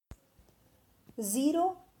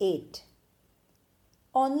08.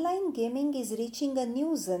 Online gaming is reaching a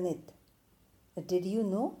new zenith. Did you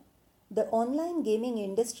know? The online gaming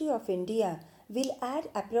industry of India will add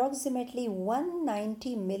approximately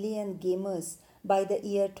 190 million gamers by the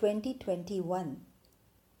year 2021.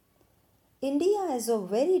 India has a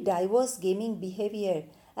very diverse gaming behavior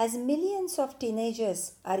as millions of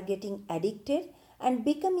teenagers are getting addicted and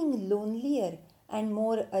becoming lonelier and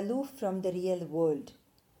more aloof from the real world.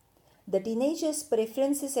 The teenagers'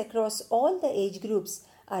 preferences across all the age groups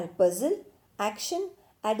are puzzle, action,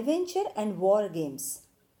 adventure, and war games.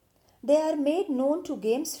 They are made known to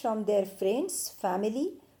games from their friends,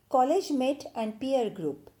 family, college mate, and peer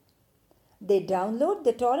group. They download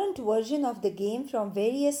the torrent version of the game from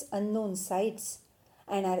various unknown sites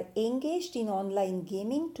and are engaged in online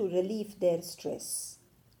gaming to relieve their stress.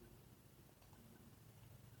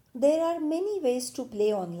 There are many ways to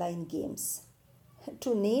play online games.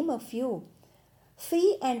 To name a few,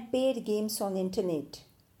 free and paid games on internet,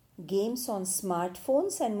 games on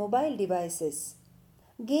smartphones and mobile devices,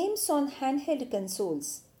 games on handheld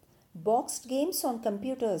consoles, boxed games on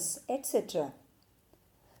computers, etc.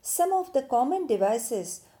 Some of the common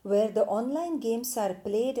devices where the online games are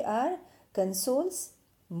played are consoles,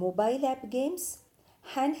 mobile app games,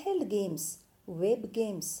 handheld games, web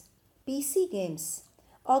games, PC games,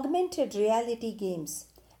 augmented reality games,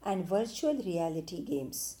 and virtual reality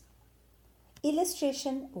games.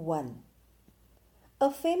 Illustration 1. A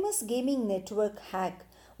famous gaming network hack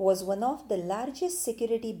was one of the largest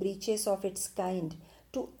security breaches of its kind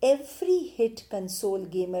to every hit console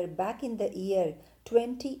gamer back in the year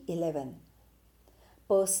 2011.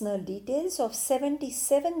 Personal details of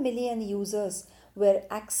 77 million users were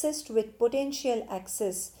accessed with potential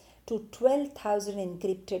access to 12,000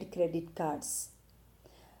 encrypted credit cards.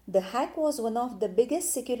 The hack was one of the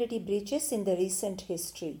biggest security breaches in the recent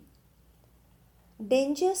history.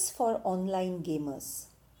 Dangers for online gamers.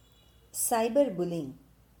 Cyberbullying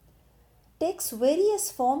takes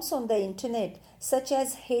various forms on the internet such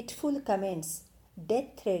as hateful comments,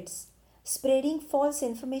 death threats, spreading false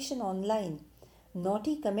information online,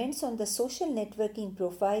 naughty comments on the social networking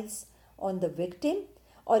profiles on the victim,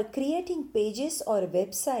 or creating pages or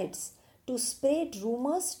websites to spread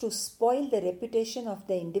rumors to spoil the reputation of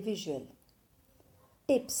the individual.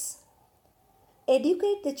 Tips: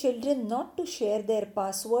 educate the children not to share their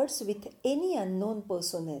passwords with any unknown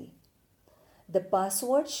personnel. The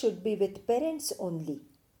password should be with parents only.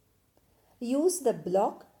 Use the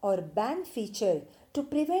block or ban feature to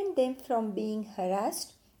prevent them from being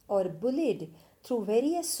harassed or bullied through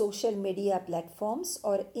various social media platforms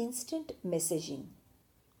or instant messaging.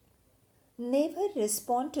 Never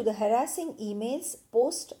respond to the harassing emails,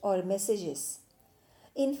 posts, or messages.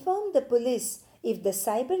 Inform the police if the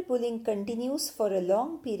cyberbullying continues for a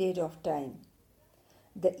long period of time.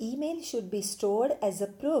 The email should be stored as a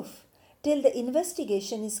proof till the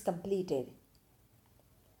investigation is completed.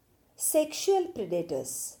 Sexual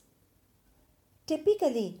predators.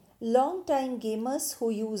 Typically, long-time gamers who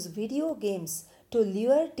use video games to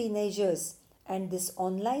lure teenagers and this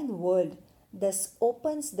online world thus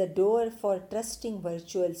opens the door for trusting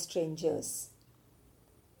virtual strangers.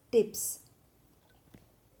 Tips: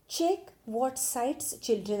 check what sites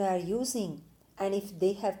children are using and if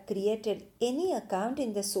they have created any account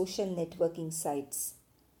in the social networking sites.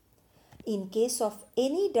 In case of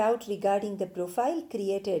any doubt regarding the profile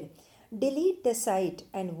created, delete the site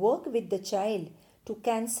and work with the child to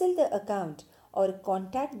cancel the account or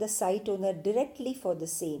contact the site owner directly for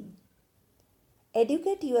the same.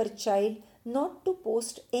 Educate your child not to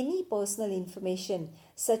post any personal information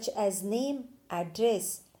such as name,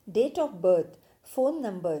 address, date of birth, phone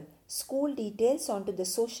number, school details onto the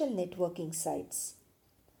social networking sites.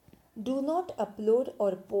 Do not upload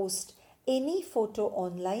or post any photo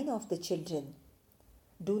online of the children.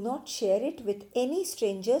 Do not share it with any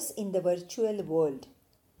strangers in the virtual world.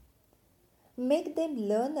 Make them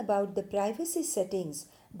learn about the privacy settings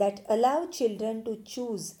that allow children to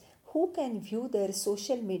choose who can view their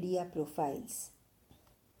social media profiles.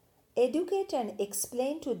 Educate and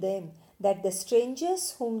explain to them that the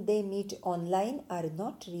strangers whom they meet online are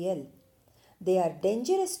not real. They are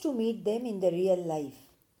dangerous to meet them in the real life.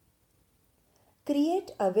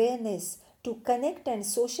 Create awareness to connect and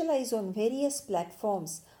socialize on various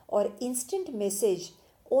platforms or instant message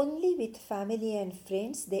only with family and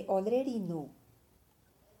friends they already know.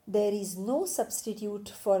 There is no substitute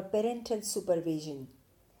for parental supervision.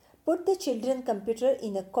 Put the children's computer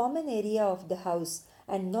in a common area of the house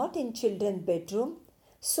and not in children's bedroom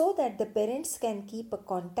so that the parents can keep a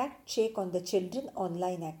contact check on the children's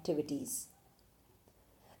online activities.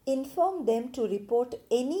 Inform them to report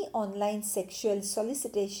any online sexual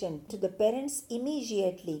solicitation to the parents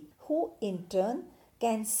immediately, who in turn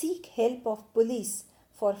can seek help of police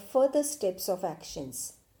for further steps of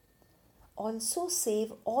actions. Also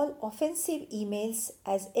save all offensive emails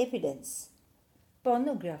as evidence.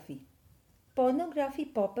 Pornography. Pornography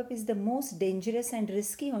pop-up is the most dangerous and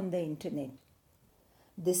risky on the internet.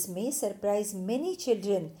 This may surprise many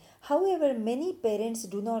children, however, many parents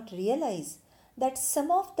do not realize that some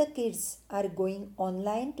of the kids are going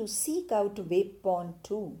online to seek out web porn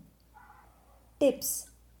too. Tips: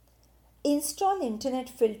 install internet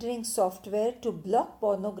filtering software to block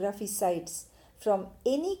pornography sites from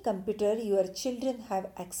any computer your children have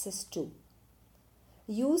access to.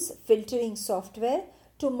 Use filtering software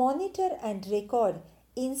to monitor and record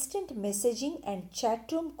instant messaging and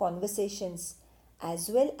chat room conversations as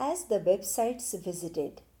well as the websites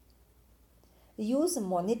visited. Use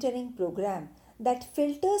monitoring program that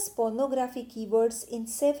filters pornography keywords in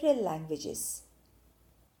several languages.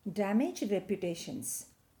 Damage reputations.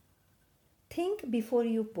 Think before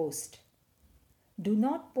you post. Do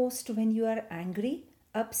not post when you are angry,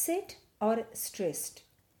 upset, or stressed.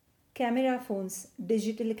 Camera phones,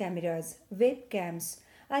 digital cameras, webcams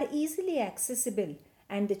are easily accessible,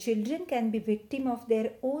 and the children can be victim of their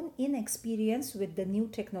own inexperience with the new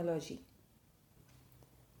technology.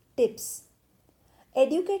 Tips: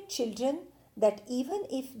 educate children that even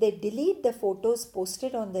if they delete the photos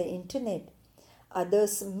posted on the internet,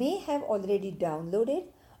 others may have already downloaded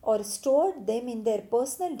or stored them in their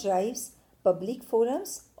personal drives, public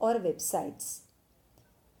forums, or websites.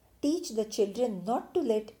 Teach the children not to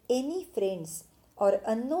let any friends or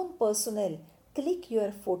unknown personnel click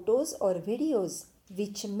your photos or videos,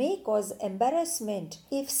 which may cause embarrassment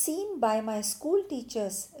if seen by my school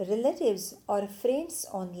teachers, relatives, or friends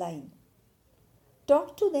online.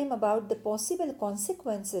 Talk to them about the possible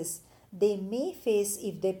consequences they may face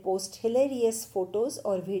if they post hilarious photos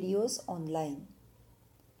or videos online.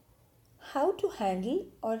 How to handle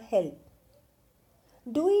or help?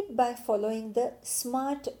 Do it by following the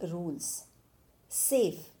SMART rules.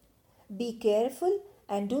 Safe. Be careful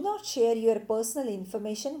and do not share your personal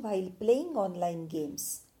information while playing online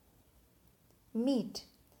games. Meet.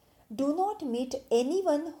 Do not meet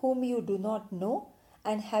anyone whom you do not know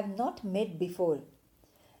and have not met before.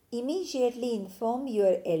 Immediately inform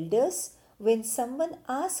your elders when someone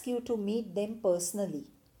asks you to meet them personally.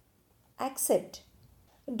 Accept.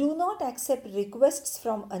 Do not accept requests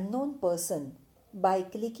from unknown person. By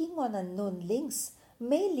clicking on unknown links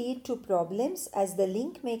may lead to problems, as the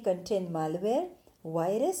link may contain malware,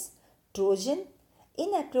 virus, trojan,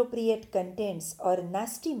 inappropriate contents, or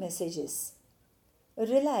nasty messages.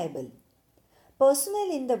 Reliable.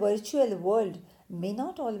 Personnel in the virtual world may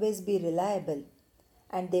not always be reliable,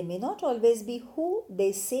 and they may not always be who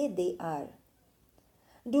they say they are.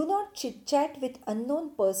 Do not chit-chat with unknown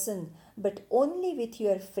person, but only with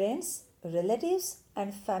your friends, relatives,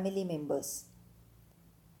 and family members.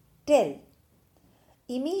 Tell.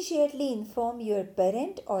 Immediately inform your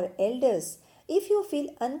parent or elders if you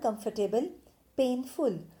feel uncomfortable,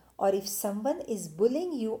 painful, or if someone is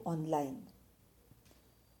bullying you online.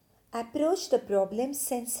 Approach the problem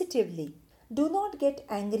sensitively. Do not get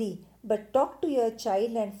angry, but talk to your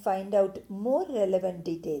child and find out more relevant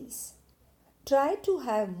details. Try to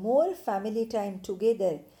have more family time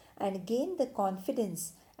together and gain the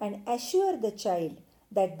confidence and assure the child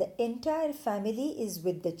that the entire family is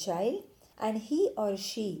with the child and he or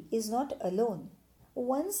she is not alone.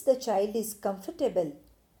 Once the child is comfortable,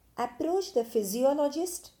 approach the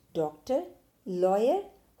physiologist, doctor, lawyer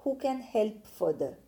who can help further.